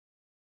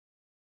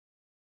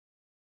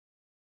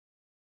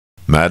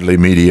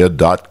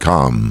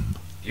madlymedia.com.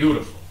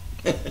 Beautiful.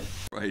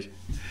 Right.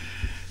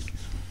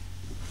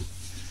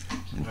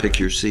 And pick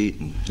your seat.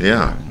 And,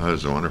 Yeah, that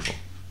was wonderful.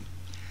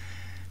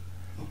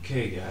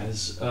 Okay,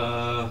 guys.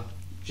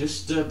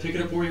 Just pick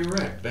it up where you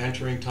were at,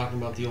 bantering, talking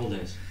about the old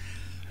days.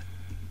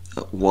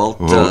 Walt,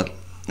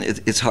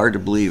 it's hard to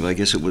believe. I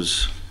guess it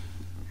was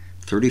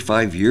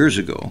 35 years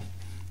ago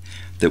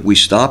that we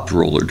stopped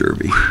roller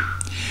derby.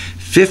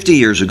 50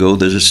 years ago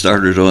that it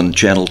started on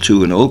Channel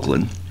 2 in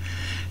Oakland,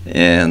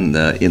 and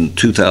in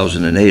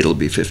 2008 it'll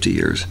be 50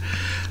 years.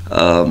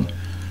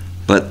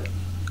 But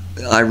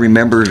I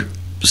remember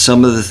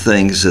some of the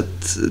things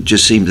that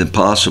just seemed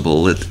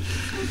impossible. That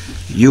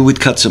you would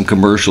cut some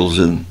commercials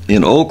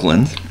in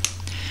Oakland,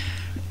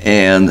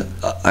 and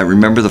I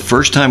remember the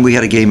first time we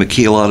had a game at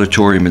Kiel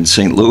Auditorium in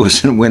St.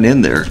 Louis and went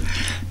in there,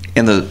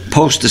 and the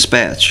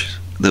Post-Dispatch,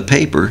 the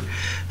paper,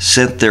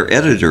 sent their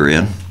editor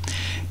in,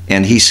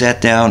 and he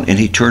sat down and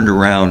he turned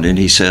around and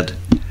he said,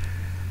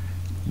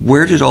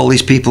 "Where did all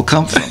these people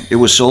come from?" It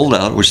was sold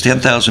out. It was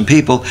 10,000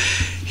 people.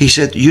 He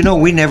said, "You know,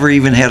 we never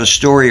even had a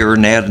story or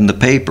an ad in the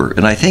paper."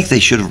 And I think they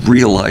should have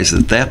realized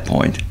at that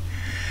point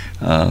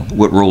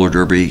what roller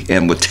derby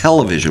and what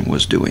television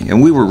was doing.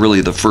 And we were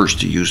really the first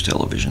to use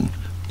television.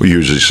 We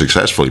used it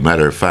successfully.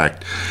 Matter of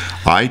fact,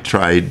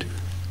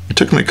 it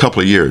took me a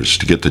couple of years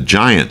to get the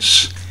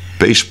Giants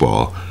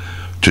baseball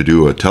to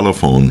do a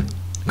telephone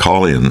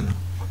call-in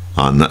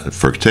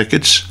for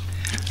tickets.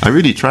 I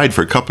really tried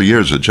for a couple of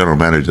years as general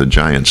manager of the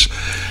Giants,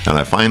 and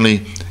I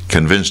finally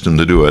convinced him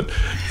to do it.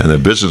 And the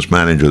business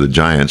manager of the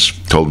Giants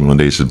told me one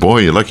day, he said,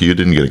 "Boy, you're lucky you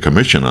didn't get a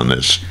commission on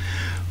this."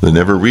 They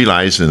never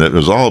realized, and it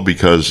was all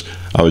because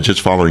I was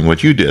just following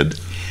what you did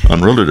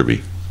on roller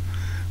derby.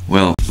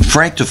 Well,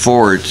 Frank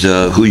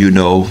DeFord, who you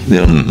know,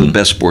 the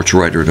best sports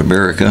writer in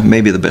America,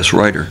 maybe the best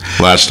writer.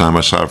 Last time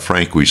I saw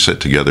Frank, we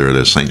sat together at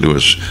a St.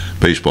 Louis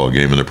baseball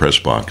game in the press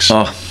box.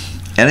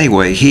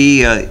 Anyway, he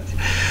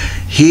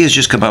has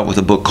just come out with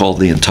a book called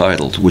The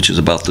Entitled, which is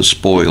about the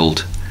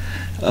spoiled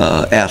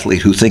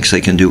athlete who thinks they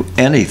can do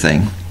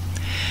anything.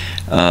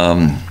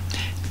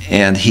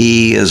 And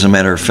he, as a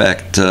matter of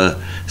fact,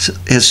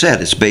 has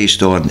said it's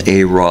based on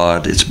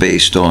A-Rod, it's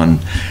based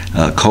on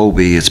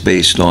Kobe, it's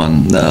based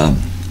on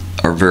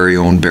our very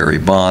own Barry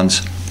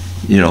Bonds,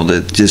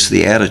 just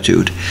the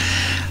attitude.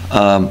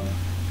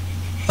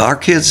 Our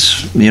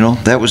kids,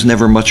 that was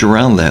never much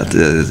around that,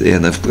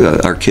 and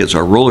our kids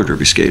are roller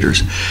derby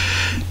skaters.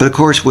 But of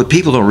course, what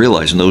people don't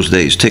realize in those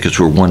days, tickets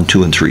were $1,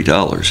 $2, and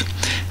 $3,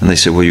 and they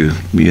say, "Well, you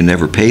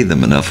never paid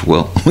them enough."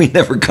 Well, we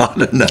never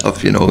got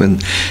enough,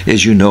 and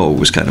as you know, it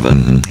was kind of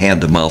a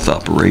hand-to-mouth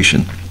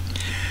operation.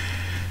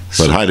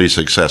 But highly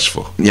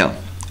successful. Yeah.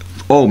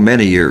 Oh,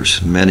 many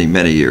years,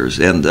 many years.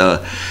 And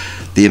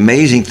the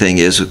amazing thing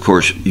is, of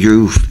course,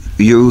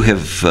 you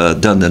have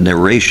done the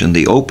narration,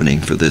 the opening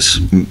for this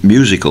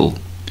musical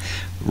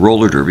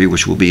roller derby,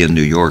 which will be in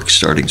New York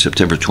starting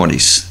September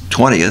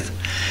 20th.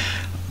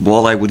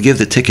 Well, I would give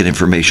the ticket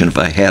information if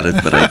I had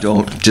it, but I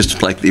don't,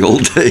 just like the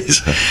old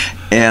days.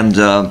 And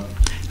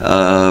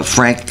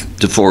Frank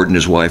DeFord and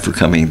his wife are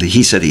coming.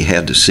 He said he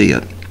had to see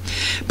it.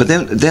 But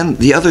then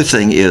the other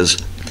thing is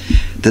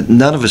that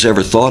none of us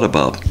ever thought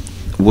about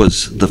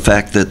was the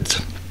fact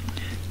that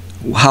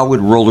how would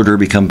roller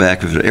derby come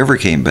back if it ever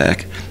came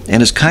back?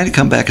 And it's kind of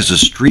come back as a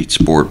street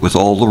sport with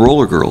all the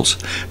roller girls.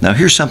 Now,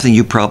 here's something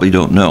you probably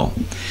don't know.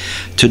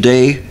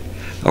 Today,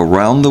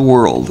 around the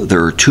world,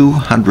 there are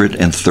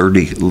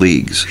 230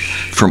 leagues,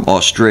 from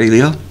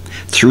Australia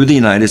through the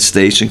United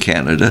States and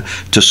Canada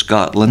to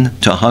Scotland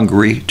to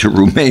Hungary to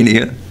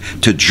Romania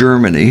to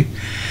Germany,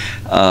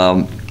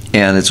 and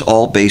it's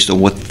all based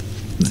on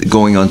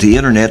going onto the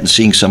internet and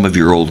seeing some of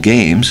your old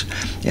games,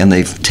 and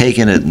they've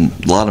taken it, and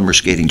a lot of them are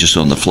skating just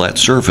on the flat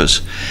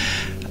surface,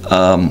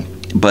 and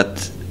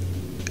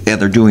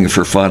they're doing it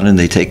for fun, and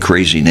they take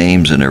crazy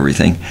names and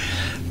everything,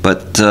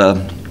 but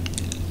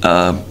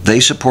they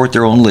support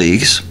their own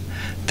leagues.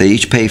 They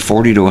each pay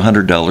 $40 to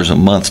 $100 a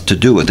month to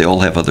do it. They all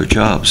have other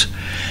jobs,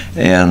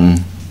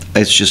 and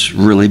it's just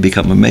really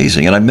become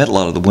amazing. And I met a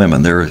lot of the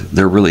women.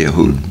 They're really a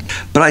hoot.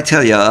 But I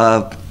tell you,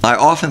 I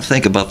often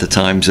think about the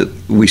times that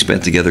we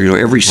spent together.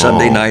 Every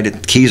Sunday night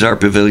at Kezar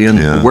Pavilion.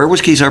 Yeah. Where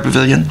was Kezar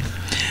Pavilion?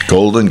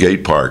 Golden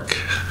Gate Park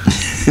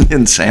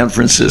in San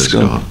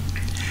Francisco.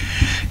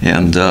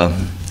 And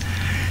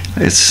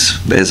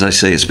it's, as I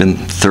say, it's been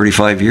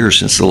 35 years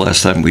since the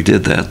last time we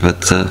did that.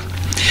 But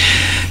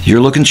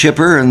you're looking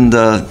chipper, and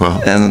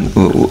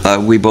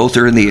we both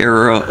are in the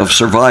era of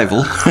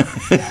survival.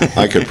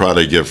 I could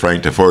probably give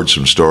Frank DeFord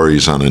some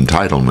stories on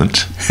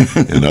entitlement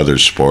in other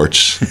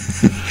sports,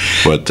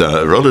 but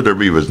roller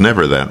derby was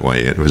never that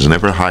way. It was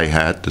never high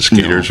hat. The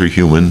skaters were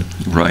human.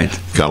 Right.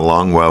 Got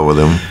along well with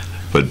them,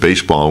 but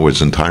baseball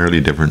was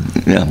entirely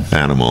different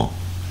animal.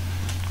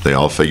 They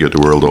all figured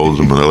the world owes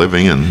them a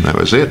living, and that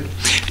was it.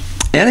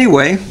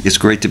 Anyway, it's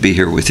great to be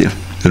here with you.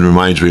 It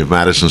reminds me of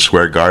Madison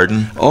Square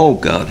Garden. Oh,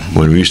 God.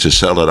 When we used to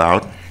sell it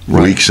out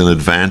weeks in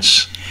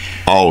advance,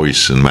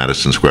 always in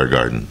Madison Square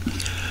Garden.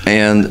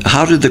 And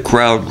how did the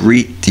crowd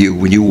greet you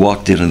when you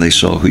walked in and they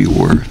saw who you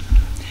were?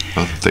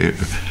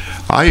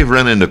 I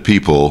run into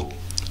people.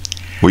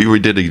 We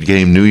did a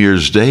game New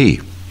Year's Day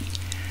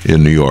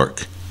in New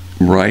York.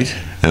 Right.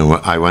 And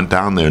I went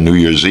down there New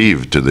Year's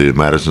Eve to the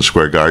Madison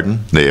Square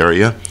Garden, the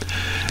area,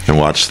 and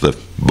watched the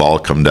ball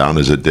come down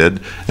as it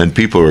did. And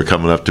people were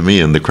coming up to me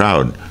in the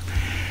crowd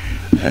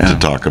to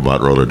talk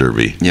about roller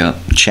derby. Yeah.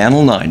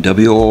 Channel 9,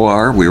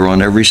 WOR, we were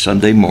on every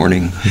Sunday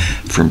morning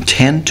from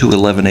 10 to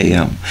 11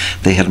 a.m.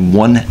 They had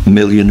 1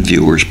 million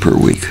viewers per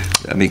week.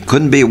 I mean,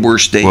 couldn't be a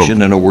worse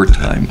station and a worse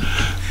time.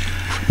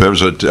 There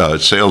was a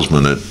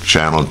salesman at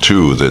Channel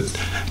 2 that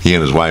he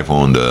and his wife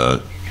owned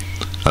a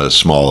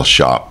small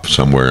shop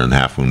somewhere in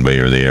Half Moon Bay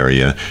or the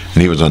area,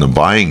 and he was on a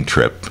buying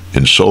trip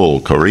in Seoul,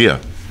 Korea.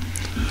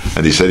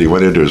 And he said he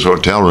went into his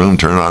hotel room,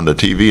 turned on the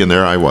TV, and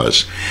there I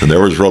was. And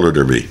there was roller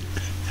derby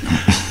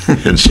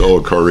in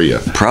Seoul, Korea.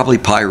 Probably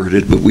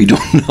pirated, but we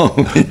don't know.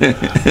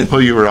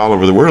 Well, you were all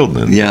over the world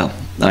then. Yeah,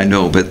 I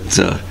know, but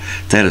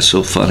that is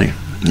so funny.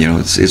 You know,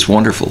 it's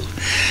wonderful.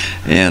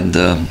 And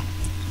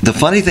the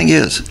funny thing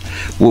is,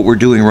 what we're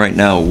doing right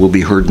now will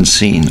be heard and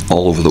seen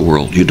all over the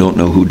world. You don't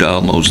know who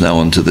downloads now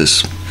into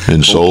this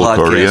in Seoul,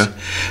 Korea?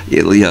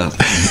 Yeah,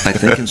 I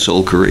think in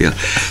Seoul, Korea.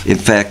 In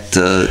fact,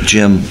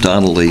 Jim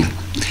Donnelly,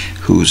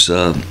 who's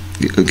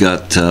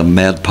got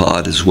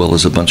MadPod as well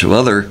as a bunch of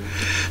other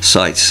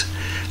sites,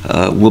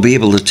 will be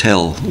able to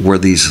tell where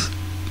these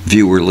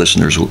viewer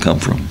listeners will come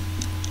from.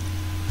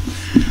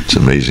 It's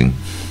amazing.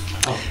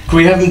 Can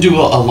we have him do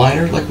a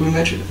liner like we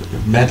mentioned?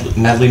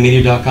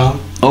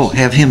 Madlymedia.com? Oh,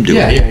 have him do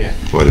it. Yeah.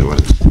 What?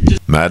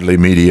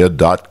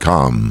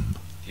 Madlymedia.com.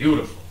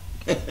 Beautiful.